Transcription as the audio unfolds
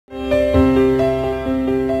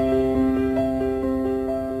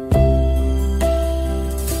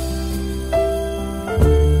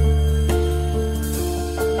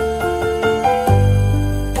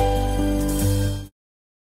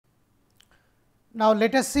Now,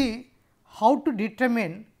 let us see how to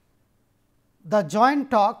determine the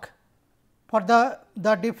joint torque for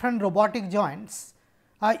the different robotic joints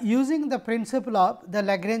using the principle of the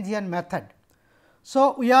Lagrangian method.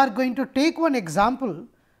 So, we are going to take one example,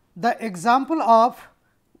 the example of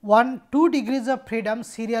 2 degrees of freedom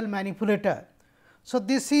serial manipulator. So,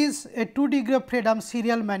 this is a 2 degree of freedom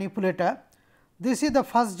serial manipulator. This is the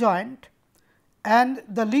first joint and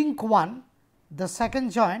the link 1, the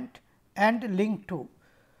second joint and link 2.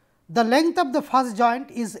 The length of the first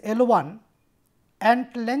joint is L1 and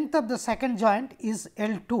length of the second joint is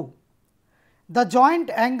L2. The joint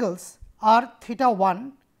angles are theta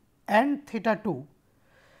 1 and theta 2.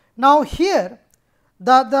 Now, here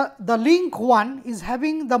the link 1 is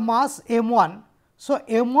having the mass m1. So,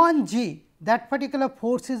 m1g, that particular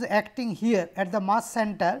force is acting here at the mass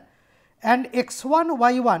center, and x1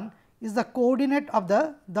 y1 is the coordinate of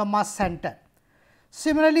the mass center.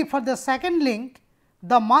 Similarly, for the second link,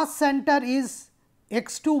 the mass center is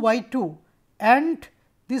x2 y2 and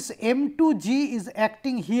this m2g is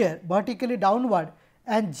acting here vertically downward,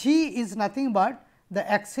 and g is nothing but the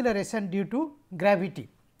acceleration due to gravity.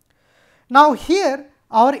 Now, here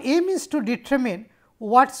our aim is to determine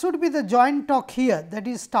what should be the joint torque here, that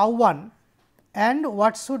is tau 1, and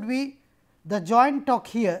what should be the joint torque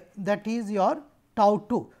here, that is your tau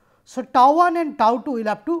 2. So, tau 1 and tau 2 we will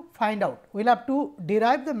have to find out. We will have to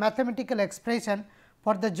derive the mathematical expression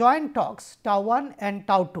for the joint torques tau 1 and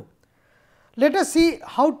tau 2. Let us see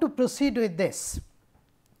how to proceed with this.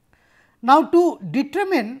 Now, to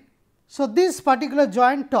determine, so this particular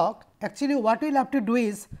joint torque, actually what we will have to do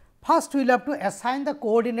is, first we will have to assign the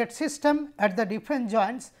coordinate system at the different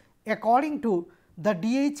joints according to the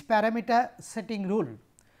DH parameter setting rule.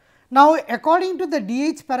 Now, according to the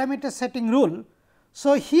DH parameter setting rule,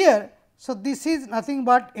 so here, so this is nothing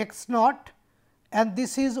but x naught and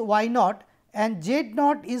this is y naught, and z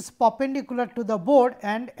naught is perpendicular to the board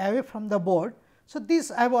and away from the board. So,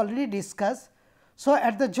 this I have already discussed. So,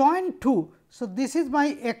 at the joint 2, so this is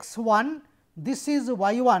my x 1, this is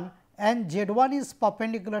y 1 and z 1 is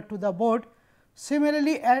perpendicular to the board.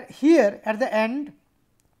 Similarly, here at the end,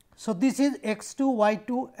 so this is x 2 y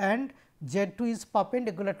 2 and z 2 is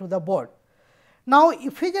perpendicular to the board. Now,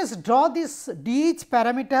 if we just draw this DH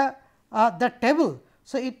parameter the table,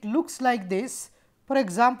 so it looks like this. For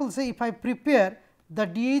example, say if I prepare the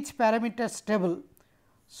DH parameters table,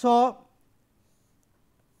 so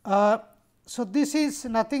this is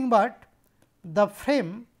nothing but the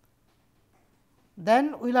frame.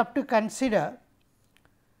 Then we will have to consider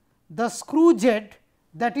the screw z,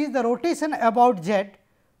 that is the rotation about z.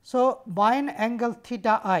 So, by an angle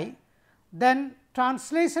theta I, then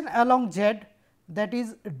translation along z, that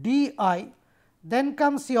is d I, then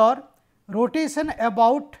comes your rotation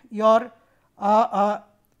about your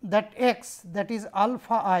that x, that is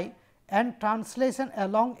alpha I, and translation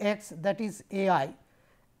along x, that is a I.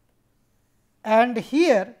 And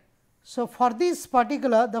here, so for this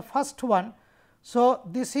particular, the first one, so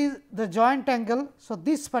this is the joint angle. So,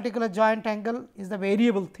 this particular joint angle is the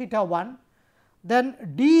variable theta 1,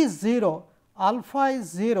 then d is 0, alpha is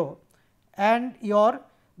 0, and your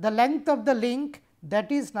the length of the link,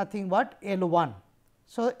 that is nothing but L 1.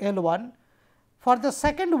 So, L 1. For the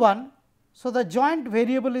second one, so the joint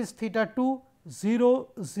variable is theta 2, 0,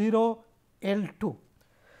 0, L 2.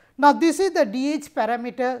 Now, this is the DH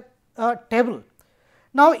parameter table.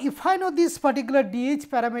 Now, if I know this particular DH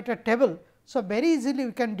parameter table, so very easily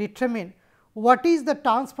we can determine what is the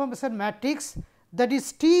transformation matrix, that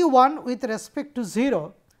is T 1 with respect to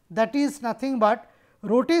 0, that is nothing but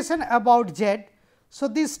rotation about z. So,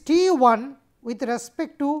 this T 1 with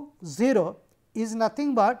respect to 0 is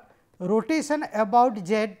nothing but rotation about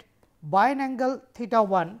z by an angle theta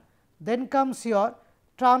 1, then comes your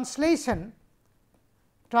translation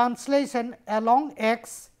along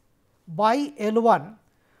x by L 1.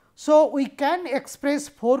 So, we can express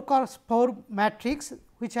 4 cross 4 matrix,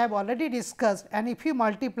 which I have already discussed, and if you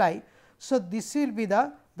multiply, so this will be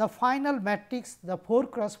the final matrix, the 4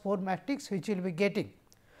 cross 4 matrix which we will be getting.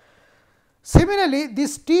 Similarly,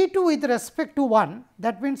 this T 2 with respect to 1,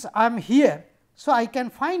 that means I am here. So, I can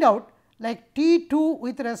find out like T 2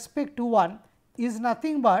 with respect to 1 is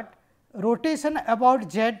nothing but rotation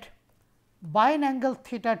about z by an angle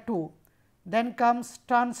theta 2, then comes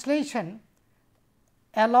translation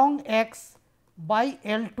along x by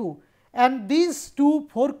L 2, and these two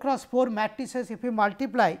 4 cross 4 matrices if you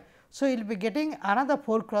multiply. So, you will be getting another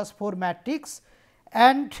 4 cross 4 matrix,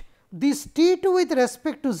 and this T 2 with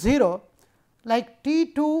respect to 0, like T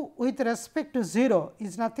 2 with respect to 0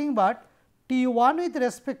 is nothing but T 1 with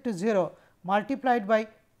respect to 0 multiplied by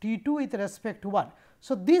T 2 with respect to 1.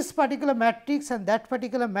 So, this particular matrix and that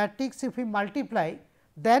particular matrix if we multiply,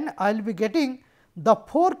 then I will be getting the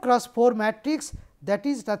 4 cross 4 matrix, that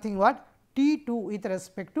is nothing but T 2 with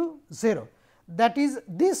respect to 0. That is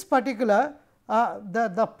this particular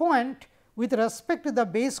the point with respect to the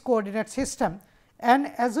base coordinate system,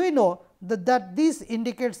 and as we know that this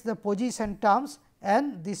indicates the position terms,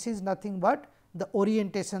 and this is nothing but the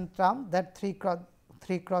orientation term, that 3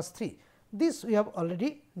 cross 3. This we have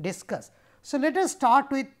already discussed. So, let us start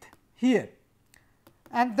with here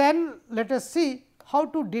and then let us see how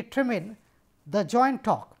to determine the joint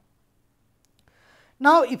torque.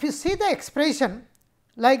 Now, if you see the expression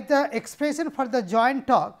like the expression for the joint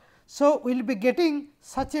torque, so we will be getting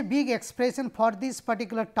such a big expression for this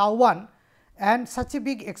particular tau 1 and such a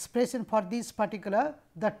big expression for this particular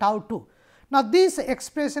the tau 2. Now, this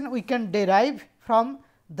expression we can derive from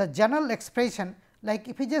the general expression, like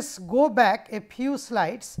if we just go back a few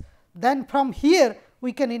slides, then from here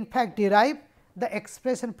we can in fact derive the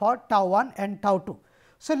expression for tau 1 and tau 2.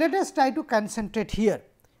 So, let us try to concentrate here.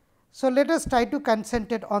 So, let us try to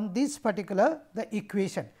concentrate on this particular the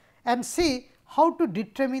equation and see how to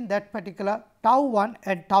determine that particular tau 1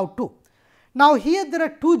 and tau 2. Now, here there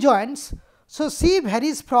are two joints. So, C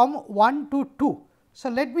varies from 1 to 2. So,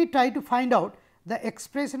 let me try to find out the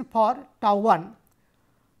expression for tau 1.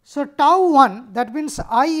 So, tau 1, that means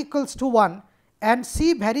I equals to 1 and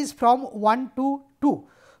C varies from 1 to 2.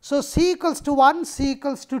 So, C equals to 1, C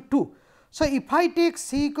equals to 2. So, if I take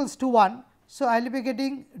C equals to 1, so I will be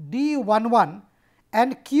getting D 1 1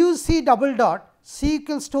 and Q C double dot C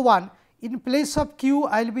equals to 1, in place of Q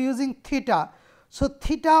I will be using theta. So,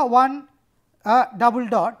 theta 1 double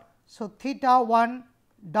dot. So, theta 1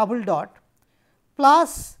 double dot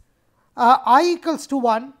plus I equals to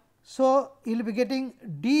 1. So, you will be getting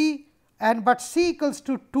D and but C equals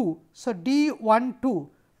to 2. So, D 1 2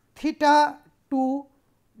 theta 2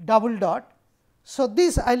 double dot. So,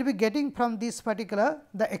 this I will be getting from this particular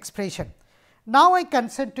the expression. Now, I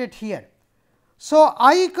concentrate here. So,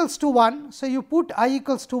 I equals to 1. So, you put I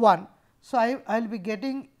equals to 1. So, I will be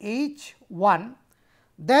getting H 1.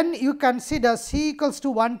 Then you consider C equals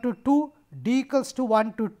to 1 to 2, D equals to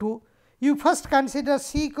 1 to 2. You first consider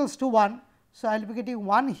C equals to 1. So, I will be getting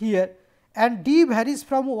 1 here and D varies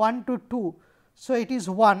from 1 to 2. So, it is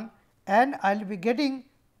 1 and I will be getting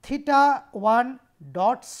theta 1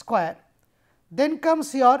 dot square. Then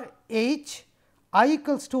comes your H, I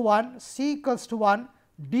equals to 1, C equals to 1,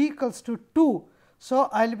 D equals to 2. So,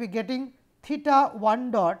 I will be getting theta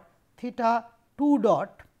 1 dot, theta 2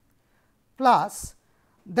 dot plus,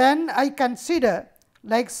 then I consider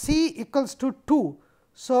like C equals to 2.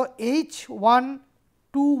 So, H 1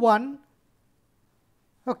 2 1,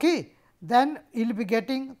 okay. Then you will be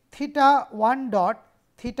getting theta 1 dot,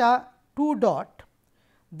 theta 2 dot.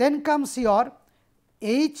 Then comes your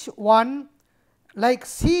H 1 like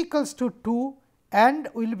C equals to 2 and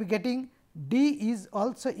we will be getting D is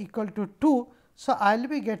also equal to 2. So, I will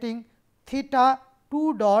be getting theta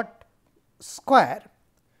 2 dot square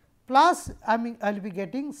plus I will be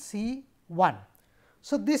getting C 1.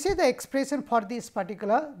 So, this is the expression for this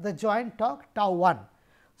particular the joint torque tau 1.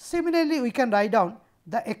 Similarly, we can write down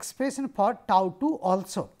the expression for tau 2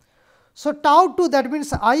 also. So, tau 2, that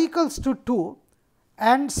means I equals to 2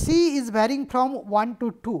 and C is varying from 1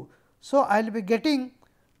 to 2. So, I will be getting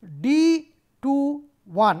D 2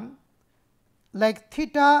 1 like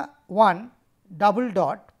theta 1 double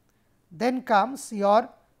dot, then comes your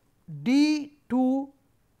D 2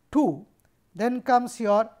 2, then comes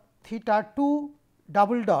your theta 2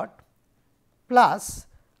 double dot plus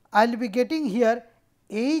I will be getting here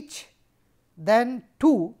H then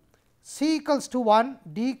 2, C equals to 1,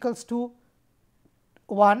 D equals to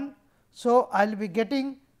 1. So, I will be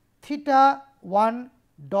getting theta 1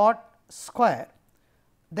 dot square.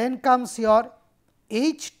 Then comes your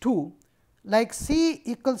H 2 like C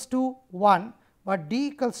equals to 1, but D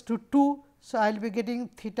equals to 2. So, I will be getting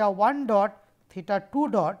theta 1 dot, theta 2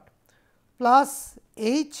 dot plus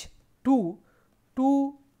H 2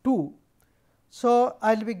 2 2. So,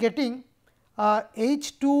 I will be getting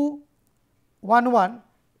H 2 1 1,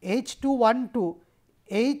 H 2 1 2,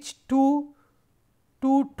 H 2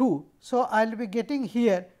 2 2. So, I will be getting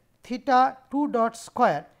here theta 2 dot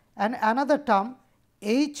square and another term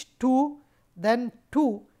H 2 then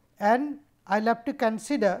 2 and I will have to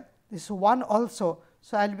consider this 1 also.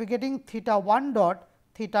 So, I will be getting theta 1 dot,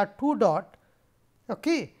 theta 2 dot,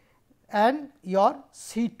 okay, and your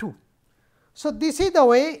C 2. So, this is the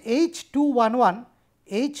way H 2 1 1,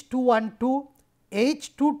 H 2 1 2,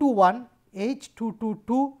 H 2 2 1, H 2 2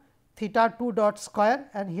 2, theta 2 dot square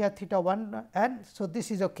and here theta 1 and so this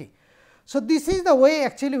is okay. So, this is the way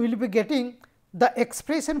actually we will be getting the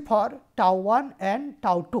expression for tau 1 and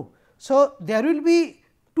tau 2. So, there will be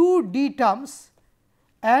 2 d terms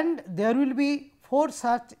and there will be 4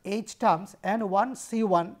 such h terms and 1 c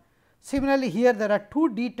 1. Similarly, here there are 2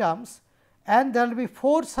 d terms and there will be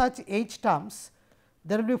 4 such h terms.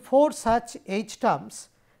 There will be 4 such h terms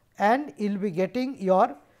and you will be getting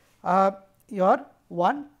your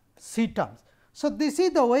 1 c terms. So, this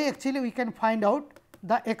is the way actually we can find out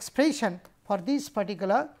the expression for this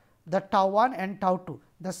particular the tau 1 and tau 2.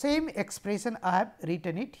 The same expression I have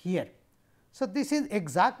written it here. So, this is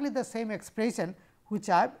exactly the same expression which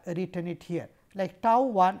I have written it here, like tau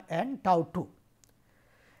 1 and tau 2.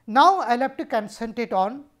 Now, I will have to concentrate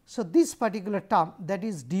on so this particular term, that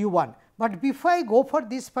is d 1, but before I go for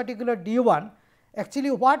this particular d 1,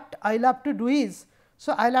 actually what I will have to do is,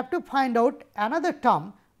 so I will have to find out another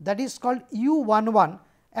term that is called u 1 1,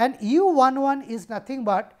 and u 1 1 is nothing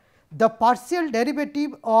but the partial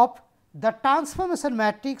derivative of the transformation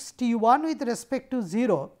matrix T 1 with respect to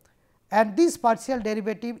 0, and this partial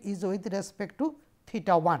derivative is with respect to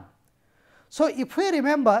theta 1. So, if we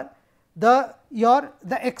remember the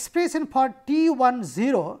expression for T 1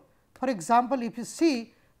 0, for example, if you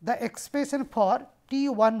see the expression for T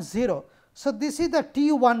 1 0. So, this is the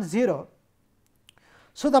T 1 0.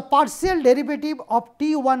 So, the partial derivative of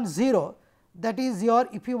T 1 0, that is your,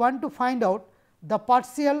 if you want to find out the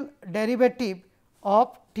partial derivative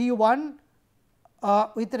of T 1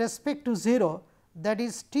 with respect to 0, that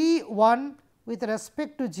is T 1 with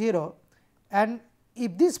respect to 0, and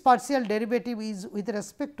if this partial derivative is with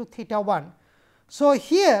respect to theta 1. So,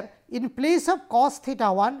 here in place of cos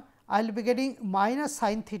theta 1, I will be getting minus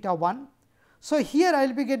sin theta 1. So, here I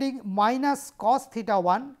will be getting minus cos theta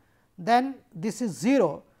 1, then this is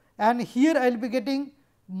 0, and here I will be getting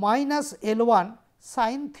minus L 1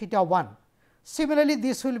 sin theta 1. Similarly,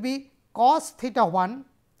 this will be cos theta 1,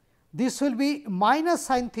 this will be minus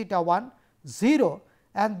sin theta 1 0,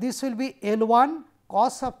 and this will be L 1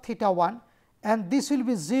 cos of theta 1, and this will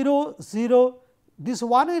be 0 0, this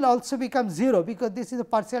 1 will also become 0, because this is a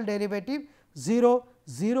partial derivative 0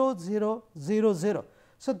 0 0 0 0.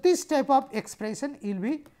 So, this type of expression you will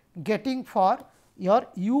be getting for your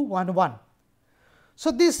u 1 1.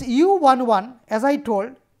 So, this u 1 1 as I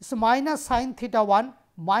told is minus sin theta 1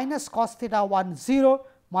 minus cos theta 1 0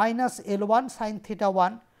 minus L 1 sin theta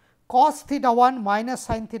 1 cos theta 1 minus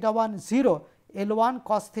sin theta 1 0 L 1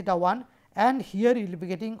 cos theta 1, and here you will be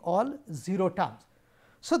getting all 0 terms.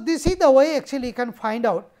 So, this is the way actually you can find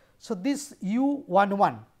out. So, this u 1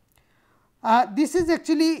 1, this is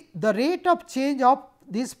actually the rate of change of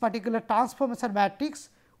this particular transformation matrix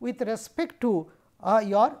with respect to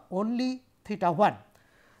your only theta 1.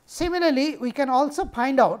 Similarly, we can also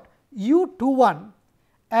find out u 2 1,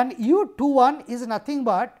 and u 2 1 is nothing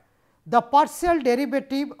but the partial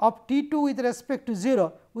derivative of T 2 with respect to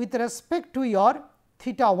 0 with respect to your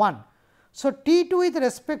theta 1. So, T 2 with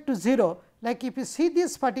respect to 0, like if you see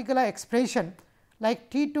this particular expression like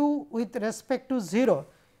T 2 with respect to 0,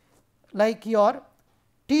 like your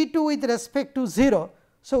T 2 with respect to 0.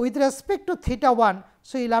 So, with respect to theta 1,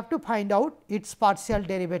 so you will have to find out its partial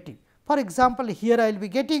derivative. For example, here I will be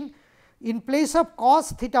getting in place of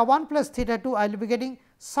cos theta 1 plus theta 2, I will be getting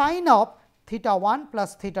sin of theta 1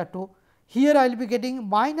 plus theta 2. Here I will be getting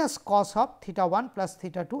minus cos of theta 1 plus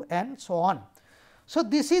theta 2 and so on. So,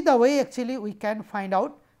 this is the way actually we can find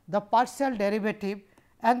out the partial derivative,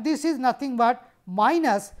 and this is nothing but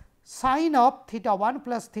minus sin of theta 1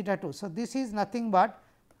 plus theta 2. So, this is nothing but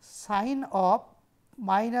sin of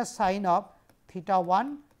minus sin of theta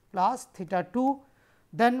 1 plus theta 2,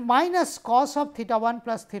 then minus cos of theta 1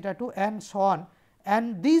 plus theta 2 and so on,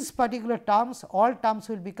 and these particular terms, all terms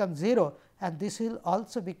will become 0, and this will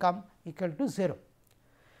also become equal to 0.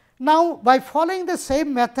 Now, by following the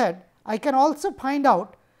same method, I can also find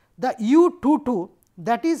out the u 2 2,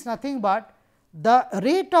 that is nothing but the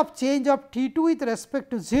rate of change of T 2 with respect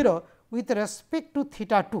to 0 with respect to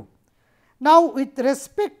theta 2. Now, with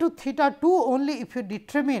respect to theta 2 only if you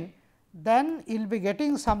determine, then you will be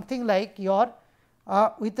getting something like your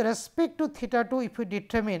with respect to theta 2 if you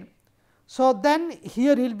determine. So, then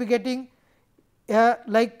here you will be getting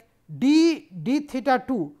like d theta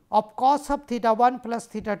 2 of cos of theta 1 plus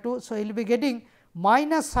theta 2. So, you will be getting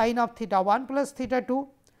minus sin of theta 1 plus theta 2,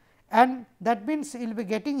 and that means you will be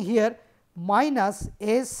getting here minus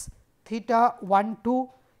s theta 1 2.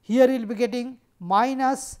 Here you will be getting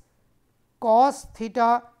minus cos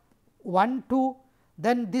theta 1 2,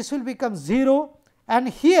 then this will become 0, and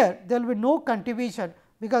here there will be no contribution,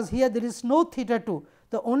 because here there is no theta 2.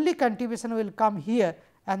 The only contribution will come here,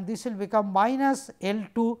 and this will become minus L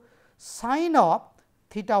 2 sin of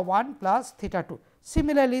theta 1 plus theta 2.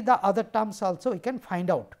 Similarly, the other terms also we can find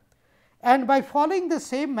out, and by following the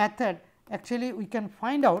same method actually we can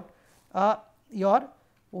find out your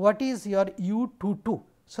what is your u22.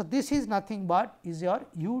 So, this is nothing but is your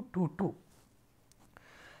u22,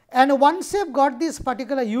 and once you have got this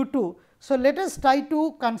particular u2. So, let us try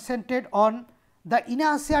to concentrate on the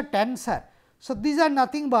inertia tensor. So, these are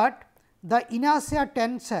nothing but the inertia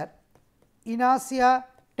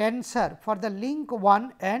tensor for the link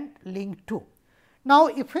 1 and link 2. Now,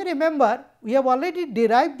 if you remember, we have already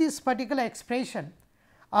derived this particular expression.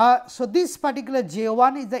 So, this particular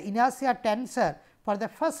J1 is the inertia tensor for the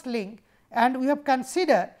first link, and we have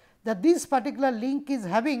considered that this particular link is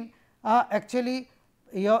having actually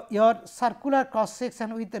your circular cross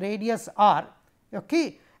section with radius r,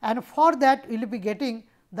 okay. And for that we will be getting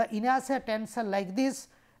the inertia tensor like this,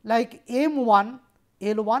 like m1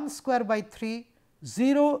 L1 square by 3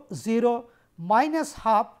 0 0 minus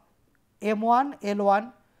half m1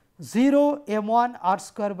 L1 0 m1 r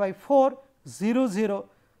square by 4 0 0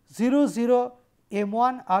 0 0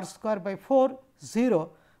 m1 r square by 4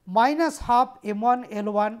 0 minus half m1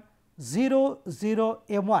 L1 0 0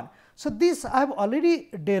 m1. So, this I have already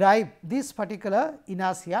derived this particular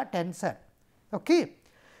inertia tensor. Okay.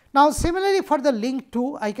 Now, similarly for the link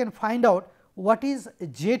 2 I can find out what is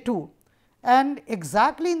J2, and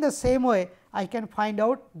exactly in the same way I can find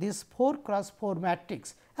out this 4 cross 4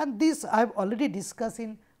 matrix, and this I have already discussed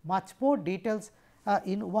in much more details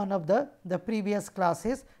in one of the previous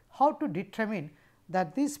classes, how to determine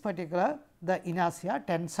that this particular the inertia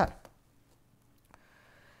tensor.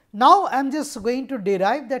 Now, I am just going to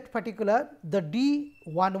derive that particular the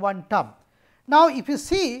D11 term. Now, if you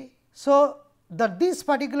see, so this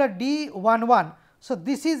particular D11, so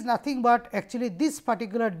this is nothing but actually this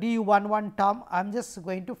particular D11 term I am just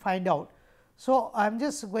going to find out. So, I am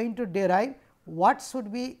just going to derive what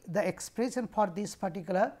should be the expression for this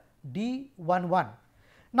particular D11.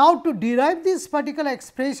 Now, to derive this particular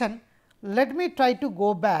expression, let me try to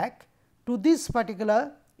go back to this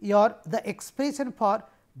particular the expression for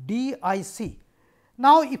DIC.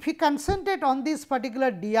 Now, if you concentrate on this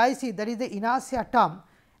particular DIC, that is the inertia term,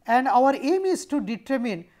 and our aim is to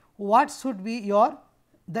determine what should be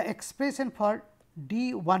the expression for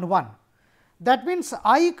D11. That means,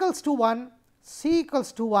 I equals to 1, C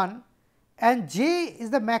equals to 1, and J is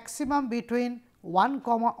the maximum between 1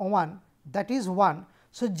 comma 1, that is 1.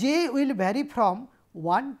 So, J will vary from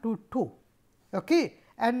 1 to 2. Okay.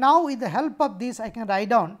 And now, with the help of this I can write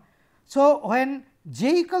down. So, when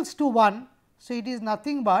J equals to 1, so it is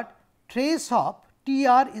nothing but trace of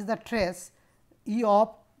TR is the trace E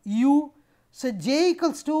of U. So, J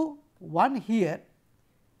equals to 1 here,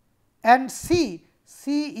 and C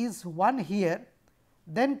is 1 here,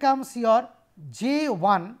 then comes your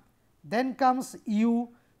J1, then comes U,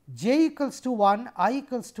 J equals to 1, I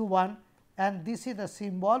equals to 1, and this is the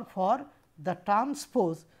symbol for the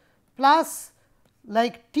transpose, plus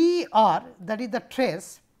like TR, that is the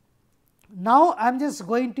trace. Now, I am just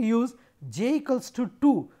going to use J equals to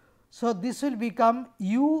 2. So, this will become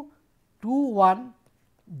U21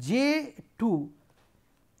 J2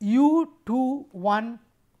 U21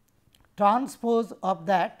 transpose of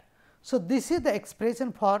that. So, this is the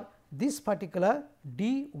expression for this particular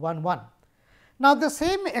D11. Now, the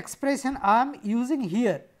same expression I am using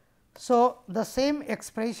here. So, the same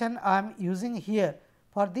expression I am using here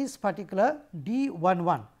for this particular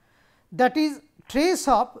D11, that is trace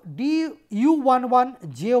of U11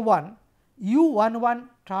 J1 U11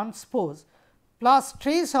 transpose plus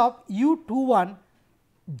trace of U21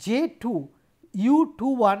 J2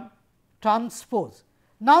 U21 transpose.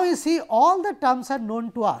 Now, you see all the terms are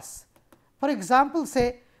known to us. For example,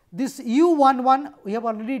 say this U11 we have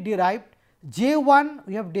already derived, J1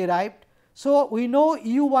 we have derived. So, we know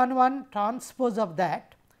U11 transpose of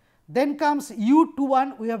that, then comes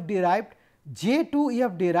U21 we have derived, J2 we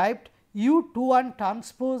have derived, U21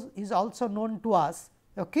 transpose is also known to us.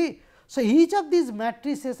 Okay. So, each of these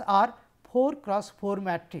matrices are 4 cross 4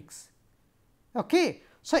 matrix. Okay.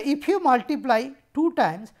 So, if you multiply 2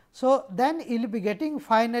 times, so then you will be getting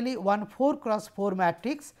finally one 4 cross 4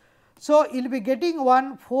 matrix. So, you will be getting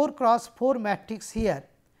one 4 cross 4 matrix here,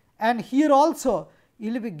 and here also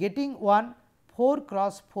you will be getting one 4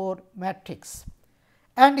 cross 4 matrix,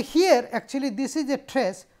 and here actually this is a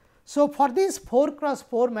trace. So, for this 4 cross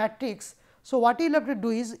 4 matrix, so what you will have to do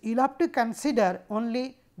is you will have to consider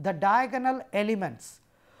only the diagonal elements.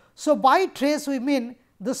 So, by trace we mean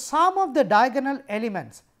the sum of the diagonal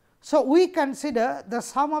elements. So, we consider the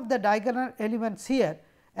sum of the diagonal elements here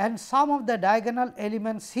and sum of the diagonal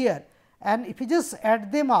elements here, and if you just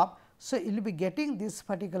add them up. So, you will be getting this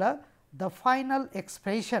particular the final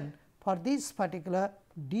expression for this particular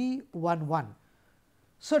D11.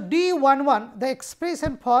 So, D11, the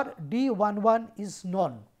expression for D11 is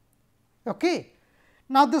known. Okay.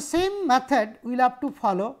 Now, the same method we will have to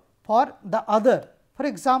follow for the other. For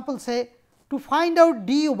example, say to find out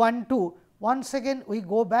D12, once again we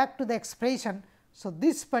go back to the expression. So,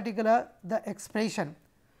 this particular the expression.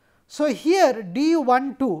 So, here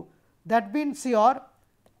D12, that means your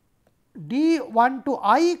D12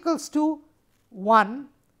 I equals to 1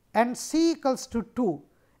 and C equals to 2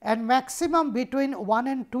 and maximum between 1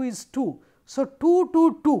 and 2 is 2. So, 2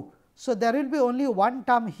 to 2. So, there will be only one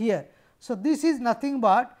term here. So, this is nothing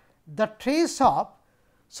but the trace of,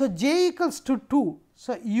 so j equals to 2.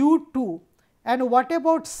 So, u 2 and what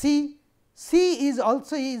about c? C is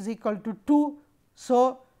also is equal to 2.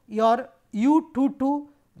 So, your u 2 2,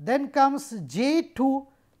 then comes j 2,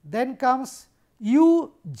 then comes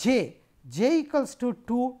u j, j equals to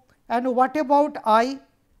 2 and what about I?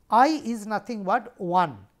 I is nothing but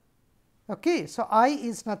 1. Okay. So, I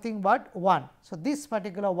is nothing but 1. So, this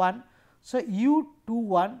particular one. So, u 2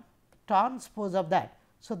 1 transpose of that.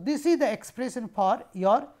 So, this is the expression for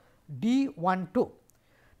your D12.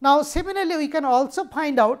 Now, similarly, we can also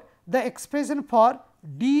find out the expression for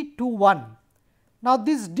D21. Now,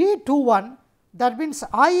 this D21, that means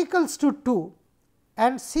I equals to 2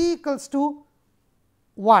 and C equals to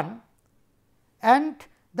 1 and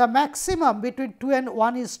the maximum between 2 and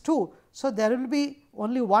 1 is 2. So, there will be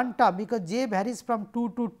only one term because j varies from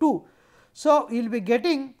 2 to 2. So, we will be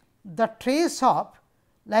getting the trace of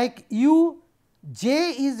like u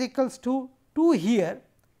j is equals to 2 here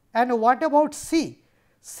and what about c?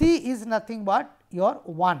 C is nothing but your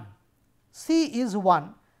 1, C is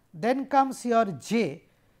 1, then comes your j,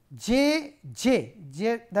 j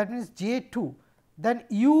that means j 2, then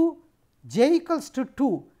u j equals to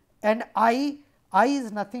 2 and I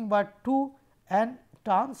is nothing but 2 and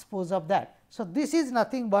transpose of that. So, this is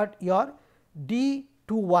nothing but your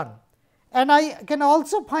D21 and I can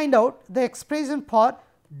also find out the expression for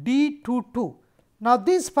D22. Now,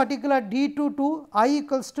 this particular D22 I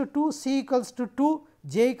equals to 2, C equals to 2,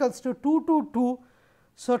 j equals to 2 to 2.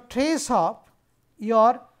 So, trace of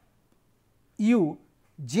your u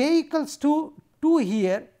j equals to 2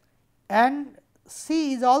 here and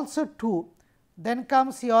C is also 2, then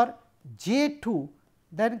comes your j 2,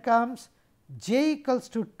 then comes j equals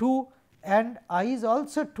to 2 and I is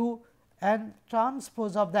also 2 and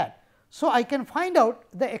transpose of that. So, I can find out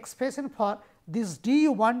the expression for this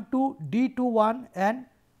D12, D21 and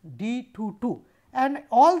D22 and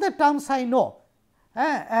all the terms I know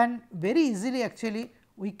and very easily actually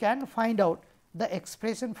we can find out the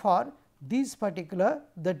expression for this particular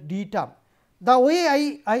the D term. The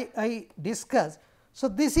way I discuss. So,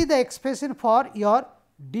 this is the expression for your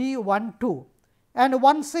D12 and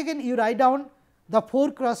once again you write down the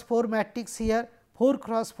 4 cross 4 matrix here, 4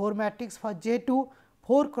 cross 4 matrix for J 2,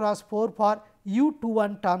 4 cross 4 for U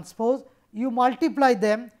 21 transpose. You multiply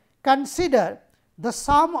them, consider the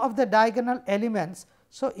sum of the diagonal elements.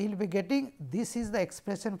 So, you will be getting this is the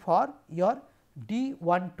expression for your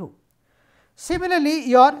D12. Similarly,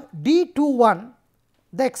 your D21,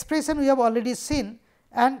 the expression we have already seen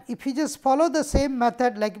and if you just follow the same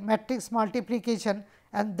method like matrix multiplication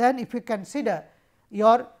and then if you consider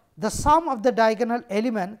your the sum of the diagonal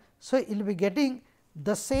element. So, you will be getting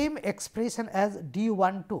the same expression as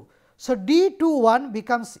D12. So, D21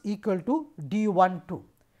 becomes equal to D12,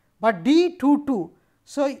 but D22.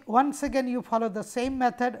 So, once again you follow the same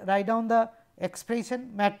method, write down the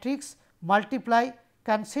expression matrix, multiply,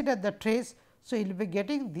 consider the trace. So, you will be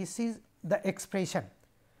getting this is the expression.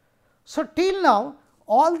 So, till now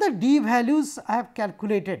all the d values I have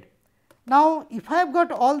calculated. Now, if I have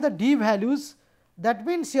got all the d values, that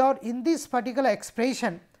means your in this particular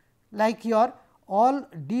expression like your all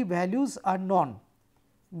d values are known.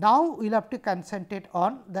 Now, we will have to concentrate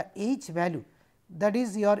on the h value, that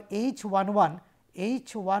is your h11,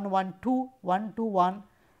 h112, 121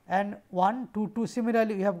 and 122.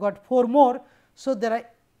 Similarly, we have got 4 more. So, there are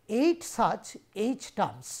 8 such h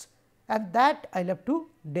terms and that I will have to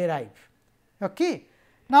derive. Okay.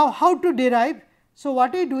 Now, how to derive? So,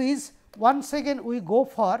 what we do is once again we go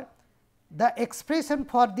for the expression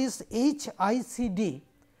for this HICD.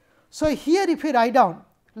 So, here if you write down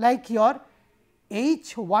like your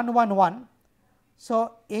H111.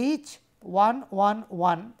 So,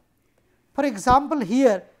 H111 for example,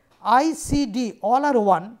 here ICD all are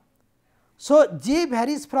 1. So, j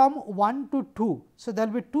varies from 1 to 2. So, there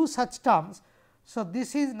will be 2 such terms. So,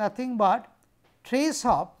 this is nothing but trace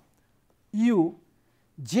of u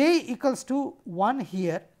j equals to 1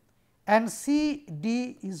 here and C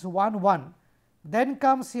D is 1 1, then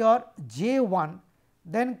comes your j 1,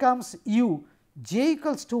 then comes u j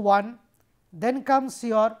equals to 1, then comes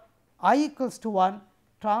your I equals to 1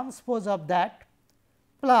 transpose of that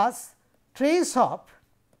plus trace of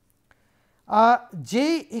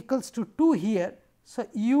j equals to 2 here. So,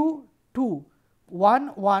 u 2 1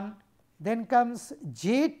 1, then comes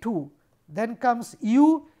j 2, then comes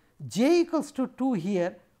u j equals to 2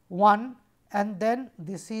 here 1, and then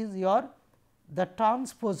this is your the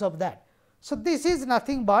transpose of that. So, this is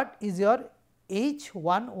nothing but is your H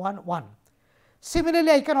 1 1 1.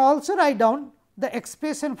 Similarly, I can also write down the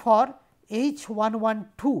expression for H 1 1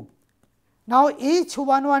 2. Now, H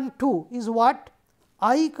 1 1 2 is what?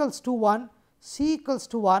 I equals to 1, C equals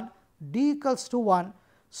to 1, D equals to 1.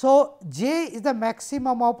 So, J is the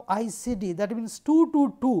maximum of ICD, that means 2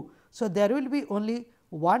 to 2. So, there will be only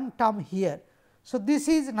one term here. So, this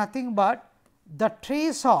is nothing but the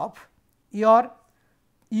trace of your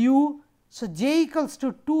u. So, j equals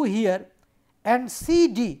to 2 here and C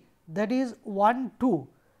D, that is 1 2,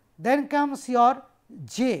 then comes your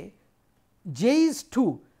j is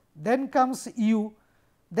 2, then comes u,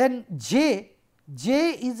 then j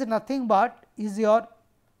is nothing but is your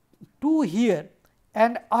 2 here,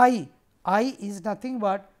 and I is nothing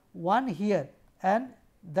but 1 here, and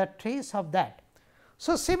the trace of that.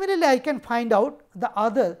 So, similarly, I can find out the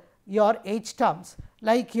other your h terms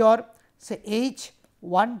like your say h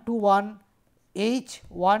 1 to 1, h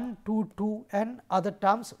 1 to 2 and other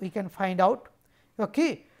terms we can find out.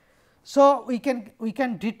 Okay. So, we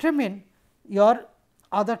can determine your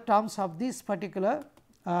other terms of this particular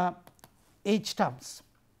h terms.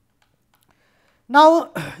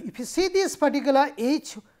 Now, if you see this particular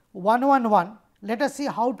h 1 1 1, let us see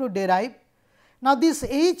how to derive. Now, this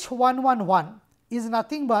h 1 1 1 is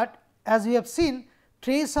nothing but as we have seen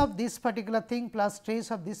trace of this particular thing plus trace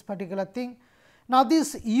of this particular thing. Now,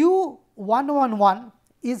 this u 1 1 1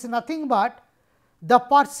 is nothing but the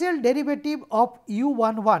partial derivative of u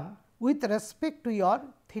 1 1 with respect to your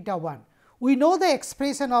theta 1. We know the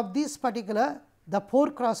expression of this particular the 4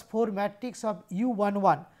 cross 4 matrix of u 1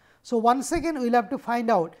 1. So, once again we will have to find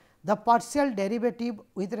out the partial derivative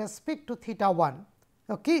with respect to theta 1.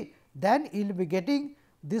 Okay. Then you will be getting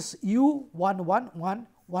this u 1 1 1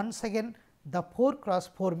 once again the 4 cross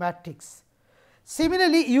 4 matrix.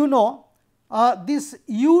 Similarly, you know this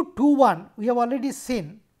u 2 1 we have already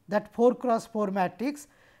seen that 4 cross 4 matrix,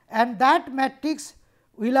 and that matrix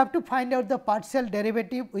we will have to find out the partial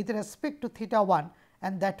derivative with respect to theta 1,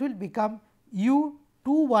 and that will become u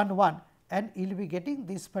 2 1 1, and you will be getting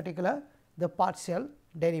this particular the partial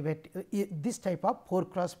derivative this type of 4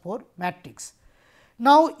 cross 4 matrix.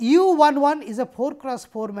 Now, u 1 1 is a 4 cross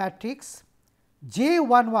 4 matrix, j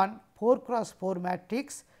 1 1 4 cross 4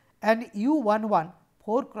 matrix, and u 1 1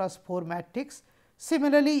 4 cross 4 matrix.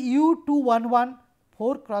 Similarly, u 2 1 1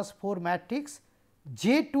 4 cross 4 matrix,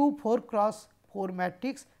 j 2 4 cross 4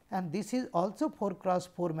 matrix, and this is also 4 cross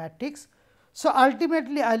 4 matrix. So,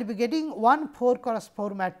 ultimately I will be getting one 4 cross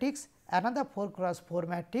 4 matrix, another 4 cross 4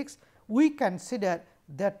 matrix. We consider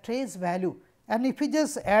the trace value, and if we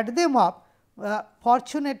just add them up,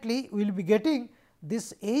 fortunately we will be getting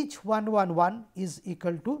this h 1 1 1 is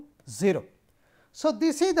equal to 0. So,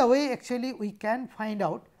 this is the way actually we can find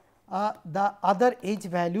out the other h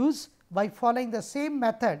values by following the same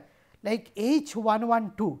method like h 1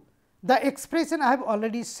 1 2. The expression I have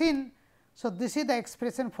already seen. So, this is the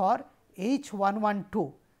expression for h 1 1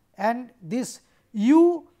 2, and this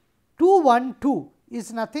u 2 1 2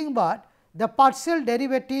 is nothing but the partial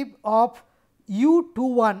derivative of u 2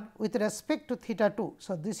 1 with respect to theta 2.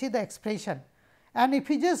 So, this is the expression, and if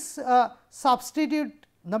we just substitute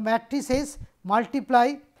the matrices,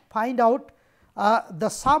 multiply, find out the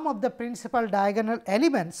sum of the principal diagonal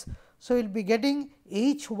elements. So, we will be getting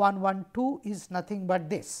h 1 1 2 is nothing but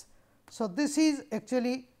this. So, this is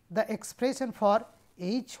actually the expression for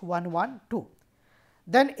h 1 1 2.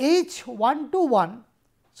 Then h 1 2 1.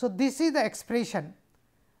 So, this is the expression,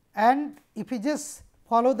 and if we just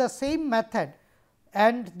follow the same method,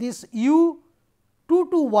 and this u 2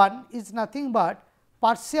 2 1 is nothing but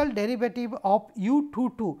partial derivative of u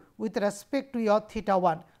 2 2 with respect to your theta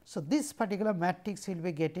 1. So, this particular matrix will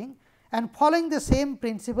be getting, and following the same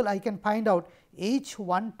principle I can find out h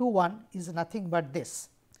 1 2 1 is nothing but this.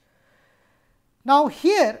 Now,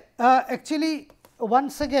 here actually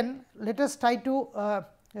once again let us try to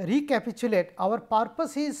recapitulate. Our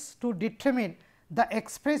purpose is to determine the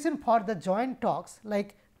expression for the joint torques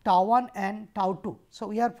like tau 1 and tau 2. So,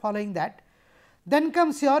 we are following that. Then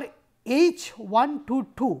comes your h 1 2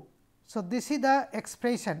 2. So, this is the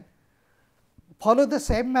expression, follow the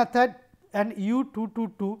same method, and u 2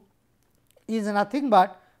 2 2 is nothing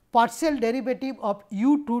but partial derivative of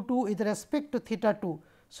u 2 2 with respect to theta 2.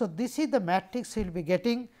 So, this is the matrix you will be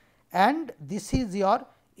getting and this is your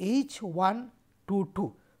H 1 2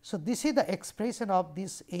 2. So, this is the expression of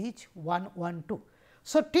this H 1 1 2.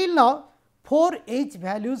 So, till now 4 H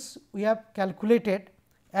values we have calculated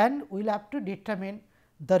and we will have to determine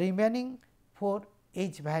the remaining 4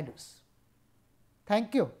 H values.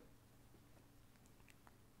 Thank you.